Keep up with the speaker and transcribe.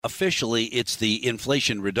officially it's the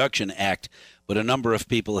Inflation Reduction Act, but a number of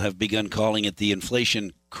people have begun calling it the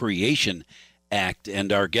Inflation Creation Act.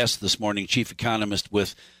 And our guest this morning, chief economist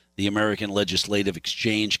with the American Legislative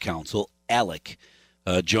Exchange Council, ALEC,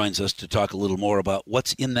 joins us to talk a little more about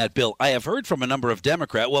what's in that bill. I have heard from a number of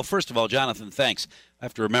Democrats. Well, first of all, Johnathan, thanks. I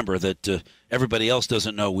have to remember that everybody else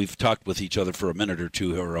doesn't know we've talked with each other for a minute or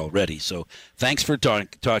two here already. So thanks for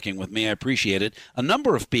talking with me. I appreciate it. A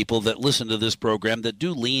number of people that listen to this program that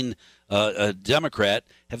do lean a Democrat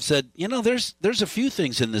have said, there's a few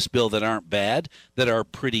things in this bill that aren't bad, that are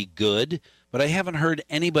pretty good, but I haven't heard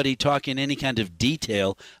anybody talk in any kind of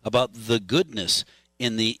detail about the goodness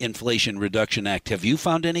in the Inflation Reduction Act. Have you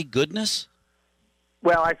found any goodness?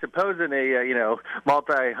 Well, I suppose in a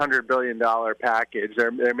multi-$100 billion package,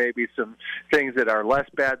 there may be some things that are less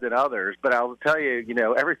bad than others. But I'll tell you,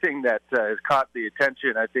 everything that has caught the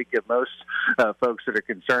attention, I think, of most folks that are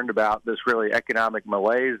concerned about this really economic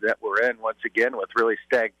malaise that we're in once again with really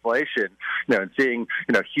stagflation, and seeing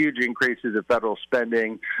huge increases of federal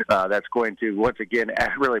spending that's going to once again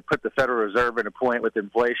really put the Federal Reserve in a point with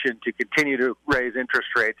inflation to continue to raise interest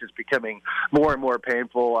rates is becoming more and more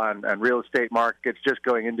painful on real estate markets. Just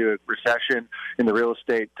going into a recession in the real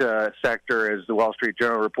estate sector, as the Wall Street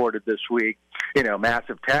Journal reported this week.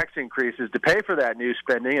 Massive tax increases to pay for that new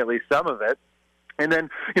spending, at least some of it. And then,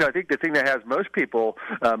 I think the thing that has most people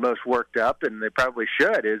most worked up, and they probably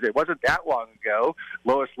should, is it wasn't that long ago.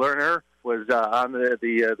 Lois Lerner was on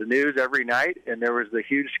the news every night, and there was the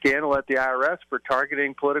huge scandal at the IRS for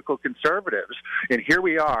targeting political conservatives. And here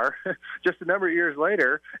we are, just a number of years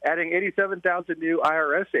later, adding 87,000 new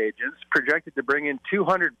IRS agents, projected to bring in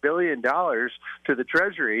 $200 billion to the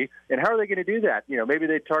Treasury. And how are they going to do that? Maybe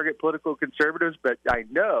they target political conservatives, but I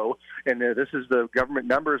know, and this is the government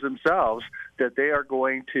numbers themselves, that they are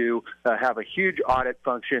going to have a huge audit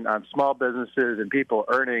function on small businesses and people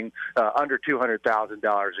earning under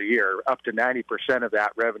 $200,000 a year. Up to 90% of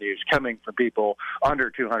that revenue is coming from people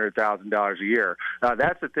under $200,000 a year.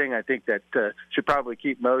 That's the thing I think that should probably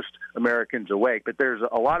keep most Americans awake. But there's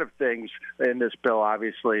a lot of things in this bill,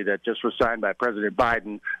 obviously, that just was signed by President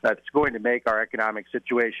Biden that's going to make our economic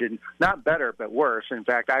situation not better, but worse. In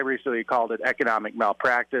fact, I recently called it economic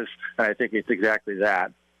malpractice, and I think it's exactly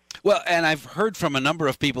that. Well, and I've heard from a number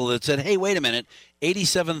of people that said, hey, wait a minute,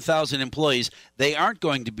 87,000 employees, they aren't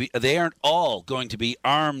all going to be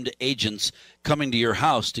armed agents coming to your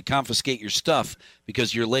house to confiscate your stuff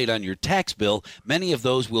because you're late on your tax bill. Many of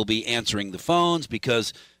those will be answering the phones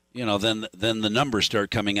because, then the numbers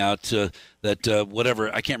start coming out that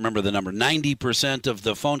whatever, I can't remember the number, 90% of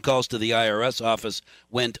the phone calls to the IRS office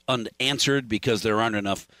went unanswered because there aren't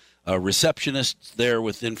enough receptionists there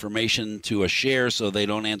with information to share, so they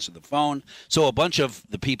don't answer the phone. So a bunch of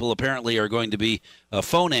the people apparently are going to be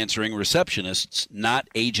phone answering receptionists, not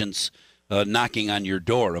agents knocking on your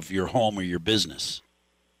door of your home or your business.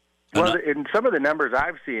 Well, and some of the numbers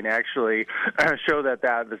I've seen actually show that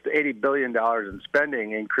this $80 billion in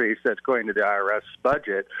spending increase that's going to the IRS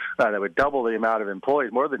budget that would double the amount of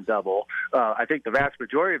employees, more than double. I think the vast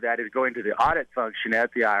majority of that is going to the audit function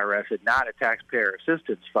at the IRS and not a taxpayer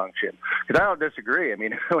assistance function. Because I don't disagree. I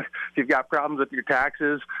mean, if you've got problems with your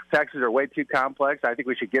taxes are way too complex. I think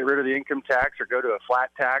we should get rid of the income tax or go to a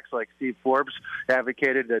flat tax like Steve Forbes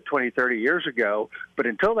advocated 20, 30 years ago. But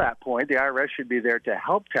until that point, the IRS should be there to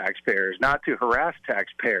help taxpayers, not to harass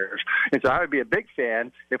taxpayers. And so I would be a big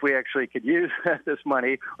fan if we actually could use this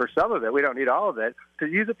money, or some of it, we don't need all of it, to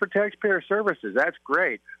use it for taxpayer services. That's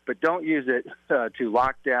great, but don't use it to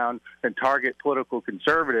lock down and target political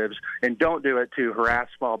conservatives, and don't do it to harass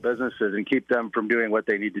small businesses and keep them from doing what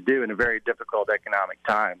they need to do in a very difficult economic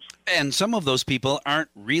times. And some of those people aren't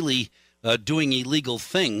really doing illegal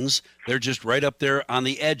things. They're just right up there on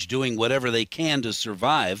the edge doing whatever they can to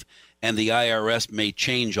survive, and the IRS may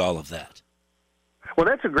change all of that. Well,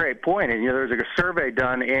 that's a great point. And, there's a survey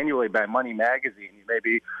done annually by Money Magazine. You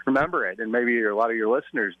maybe remember it, and maybe a lot of your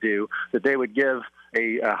listeners do, that they would give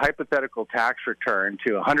a hypothetical tax return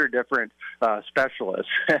to 100 different specialists.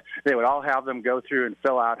 They would all have them go through and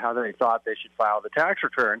fill out how they thought they should file the tax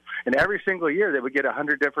return. And every single year they would get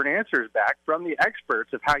 100 different answers back from the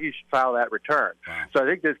experts of how you should file that return. Wow. So I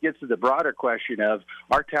think this gets to the broader question of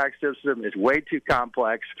our tax system is way too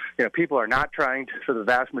complex. People are not trying to, for the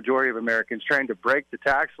vast majority of Americans, trying to break the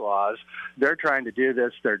tax laws. They're trying to do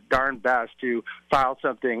this their darn best to file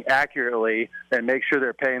something accurately and make sure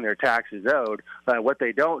they're paying their taxes owed. What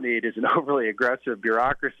they don't need is an overly aggressive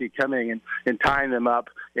bureaucracy coming and tying them up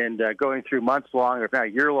and going through months-long, if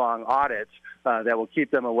not year-long audits that will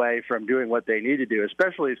keep them away from doing what they need to do,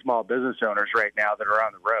 especially small business owners right now that are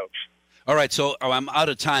on the ropes. All right, so I'm out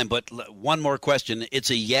of time, but one more question. It's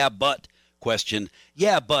a yeah, but question.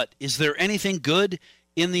 Yeah, but is there anything good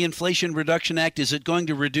in the Inflation Reduction Act? Is it going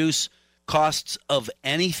to reduce costs of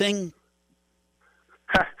anything?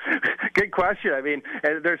 Good question. I mean,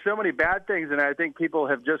 there's so many bad things, and I think people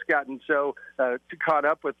have just gotten so caught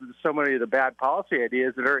up with so many of the bad policy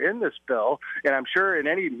ideas that are in this bill. And I'm sure in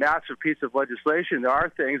any massive piece of legislation, there are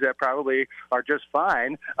things that probably are just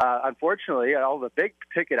fine. Unfortunately, all the big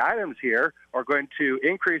ticket items here are going to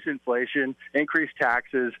increase inflation, increase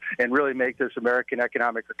taxes, and really make this American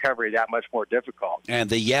economic recovery that much more difficult. And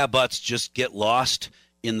the yeah buts just get lost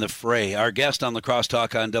in the fray. Our guest on the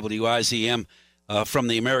Crosstalk on WIZM from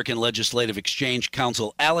the American Legislative Exchange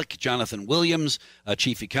Council, ALEC, Johnathan Williams,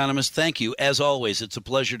 Chief Economist. Thank you. As always, it's a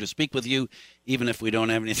pleasure to speak with you, even if we don't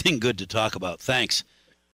have anything good to talk about. Thanks.